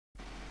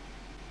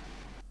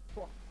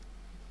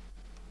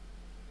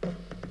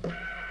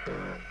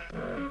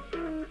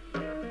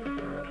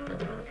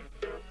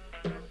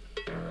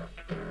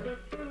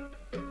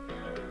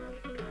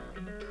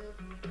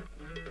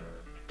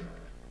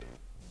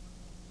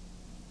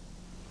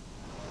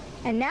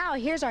And now,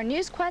 here's our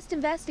News Quest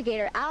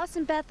investigator,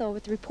 Alison Bethel,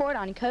 with a report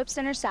on Cope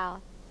Center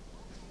South.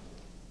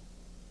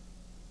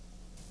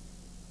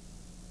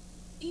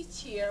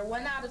 Each year,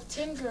 1 out of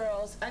 10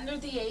 girls under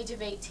the age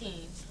of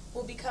 18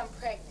 will become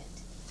pregnant.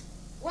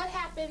 What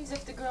happens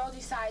if the girl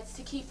decides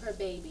to keep her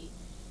baby?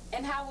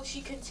 And how will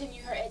she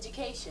continue her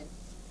education?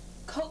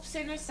 Cope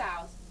Center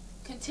South,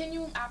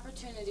 Continuing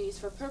Opportunities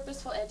for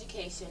Purposeful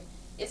Education,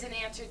 is an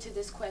answer to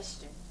this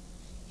question.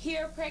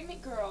 Here,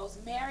 pregnant girls,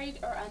 married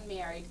or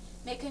unmarried,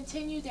 may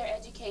continue their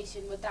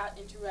education without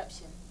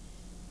interruption.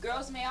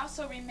 Girls may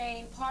also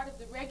remain part of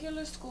the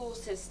regular school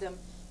system,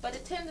 but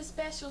attend the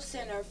special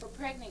center for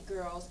pregnant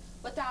girls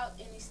without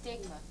any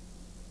stigma.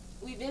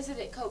 We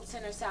visited Cope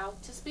Center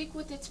South to speak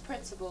with its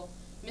principal,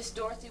 Miss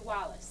Dorothy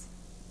Wallace.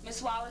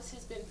 Miss Wallace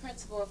has been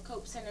principal of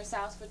Cope Center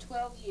South for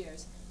 12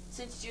 years,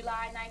 since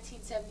July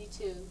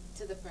 1972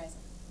 to the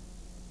present.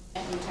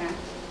 Anytime.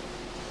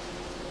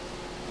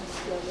 Let's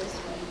go this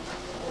way.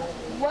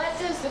 What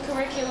does the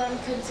curriculum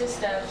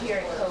consist of here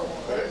at Cope?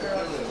 What are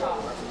girls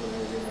taught?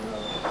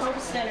 Cope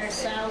Center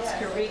South's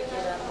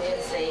curriculum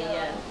is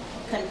a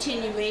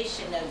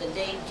continuation of the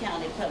Dade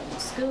County Public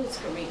Schools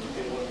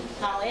curriculum.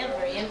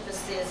 However,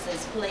 emphasis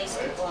is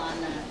placed upon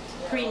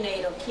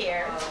prenatal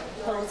care,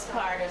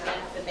 postpartum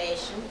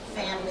information,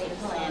 family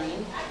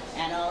planning,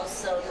 and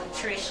also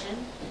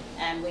nutrition.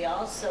 And we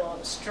also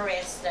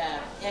stress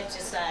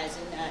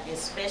exercising,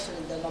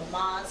 especially the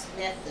Lamaze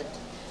method,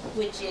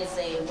 which is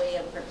a way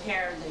of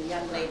preparing the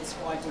young ladies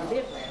for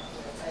delivery.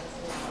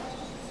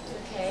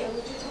 Okay.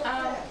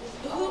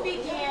 Who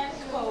began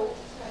Cope?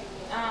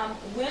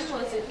 When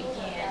was it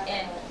began?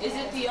 And is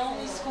it the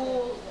only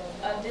school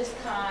of this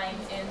kind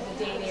in the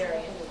Dade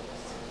area?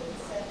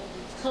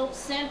 Cope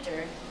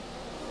Center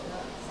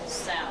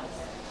South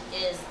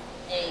is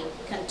a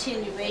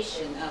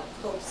continuation of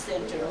Cope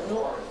Center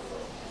North.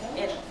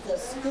 The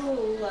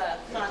school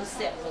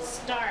concept was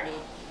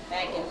started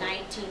back in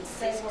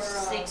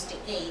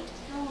 1968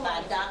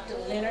 by Dr.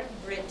 Leonard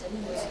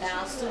Britton, who is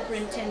now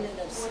superintendent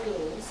of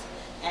schools,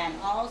 and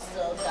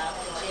also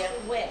Dr. Jeff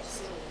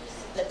West.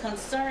 The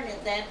concern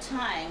at that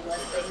time was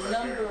the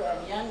number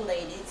of young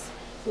ladies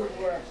who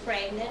were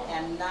pregnant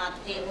and not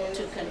able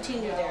to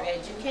continue their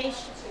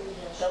education.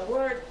 The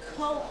word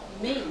COPE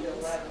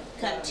means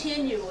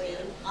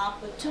continuing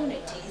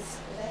opportunities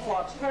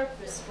for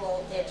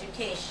purposeful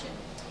education.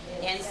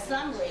 In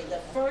summary,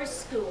 the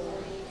first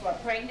school for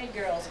pregnant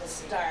girls was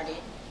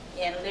started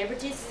in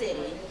Liberty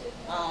City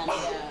on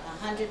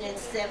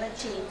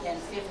 117th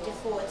and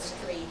 54th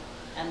Street,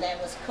 and that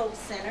was Cope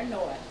Center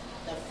North.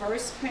 The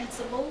first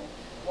principal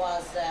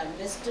was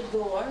Mr.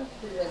 Gore,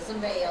 who was a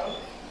male,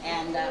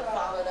 and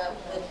followed up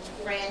with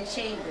Fran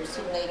Chambers,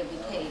 who later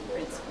became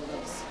principal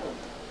of the school.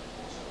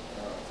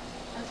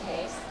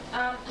 Okay.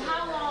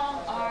 How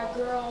long are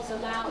girls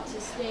allowed to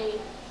stay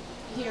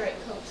here at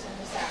Cope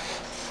Center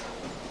South?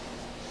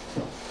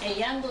 A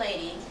young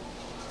lady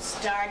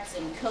starts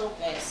in Cope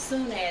as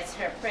soon as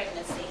her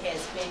pregnancy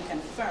has been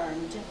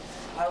confirmed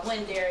or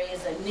when there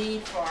is a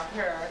need for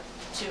her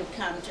to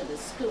come to the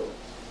school.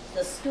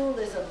 The school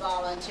is a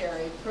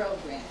voluntary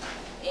program.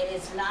 It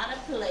is not a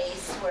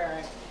place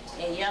where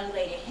a young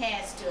lady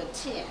has to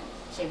attend.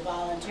 She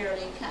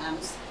voluntarily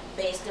comes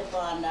based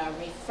upon a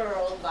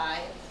referral by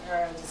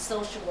her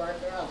social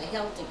worker or the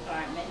health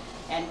department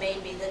and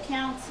maybe the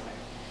counselor.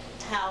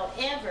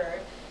 However,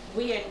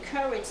 we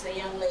encourage the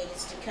young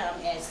ladies to come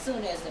as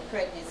soon as the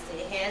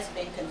pregnancy has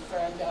been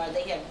confirmed or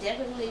they have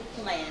definitely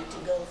planned to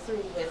go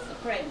through with the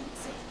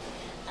pregnancy.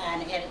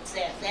 And it's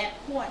at that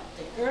point,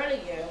 the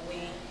earlier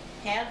we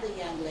have the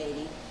young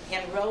lady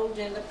enrolled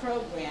in the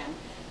program,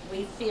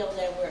 we feel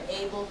that we're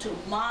able to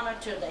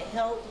monitor the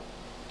health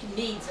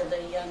needs of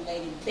the young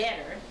lady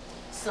better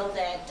so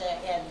that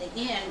at the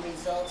end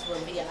results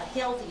will be a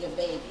healthier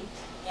baby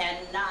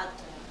and not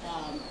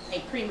a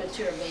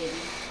premature baby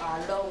or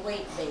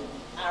low-weight baby.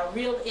 Our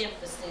real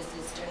emphasis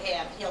is to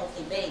have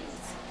healthy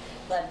babies.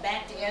 But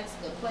back to answer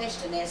the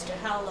question as to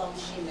how long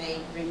she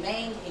may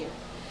remain here.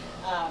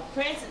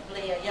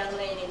 Presently, a young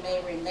lady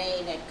may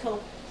remain at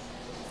Cope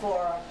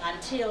for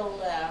until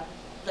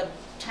the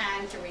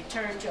time to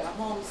return to a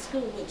home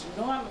school, which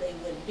normally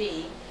would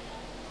be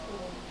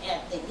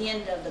at the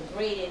end of the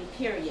grading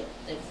period,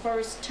 the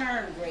first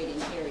term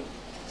grading period,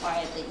 or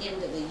at the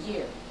end of the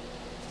year.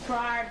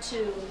 Prior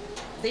to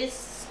this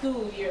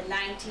school year,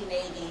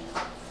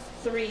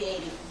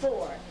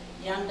 1983-84,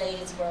 young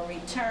ladies were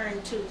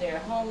returned to their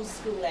home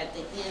school at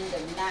the end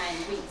of 9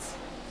 weeks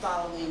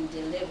following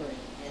delivery.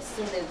 As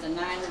soon as the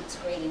 9 weeks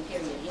grading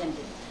period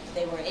ended,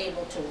 they were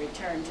able to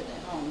return to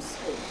their home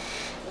school.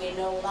 We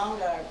no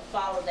longer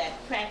follow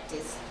that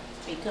practice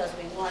because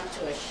we want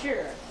to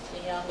assure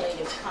the young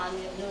lady of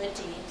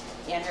continuity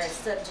in her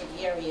subject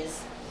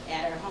areas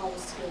at her home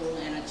school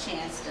and a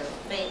chance to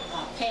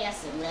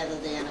pass it rather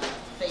than a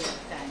fail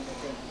kind of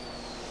thing.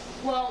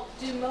 Well,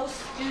 do most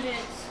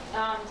students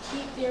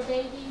keep their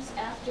babies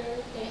after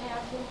they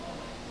have them?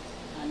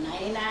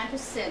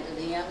 99% of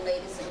the young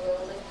ladies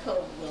enrolled at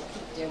Cope will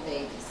keep their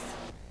babies.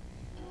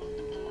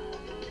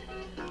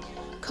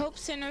 Cope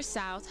Center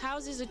South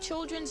houses a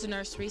children's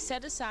nursery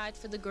set aside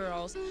for the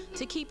girls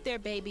to keep their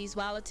babies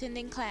while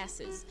attending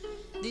classes.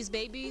 These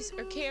babies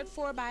are cared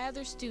for by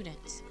other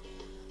students.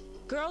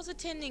 Girls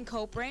attending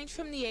Cope range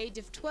from the age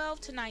of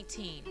 12 to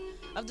 19.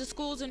 Of the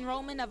school's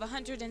enrollment of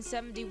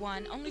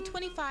 171, only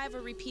 25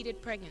 are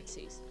repeated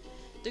pregnancies.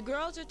 The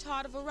girls are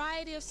taught a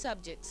variety of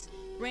subjects,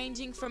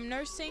 ranging from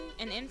nursing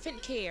and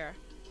infant care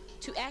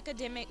to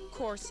academic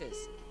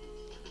courses.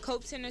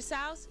 Cope Center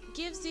South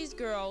gives these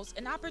girls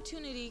an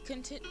opportunity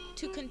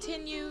to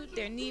continue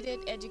their needed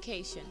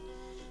education.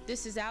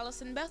 This is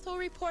Alison Bethel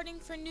reporting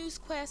for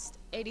NewsQuest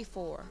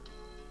 84.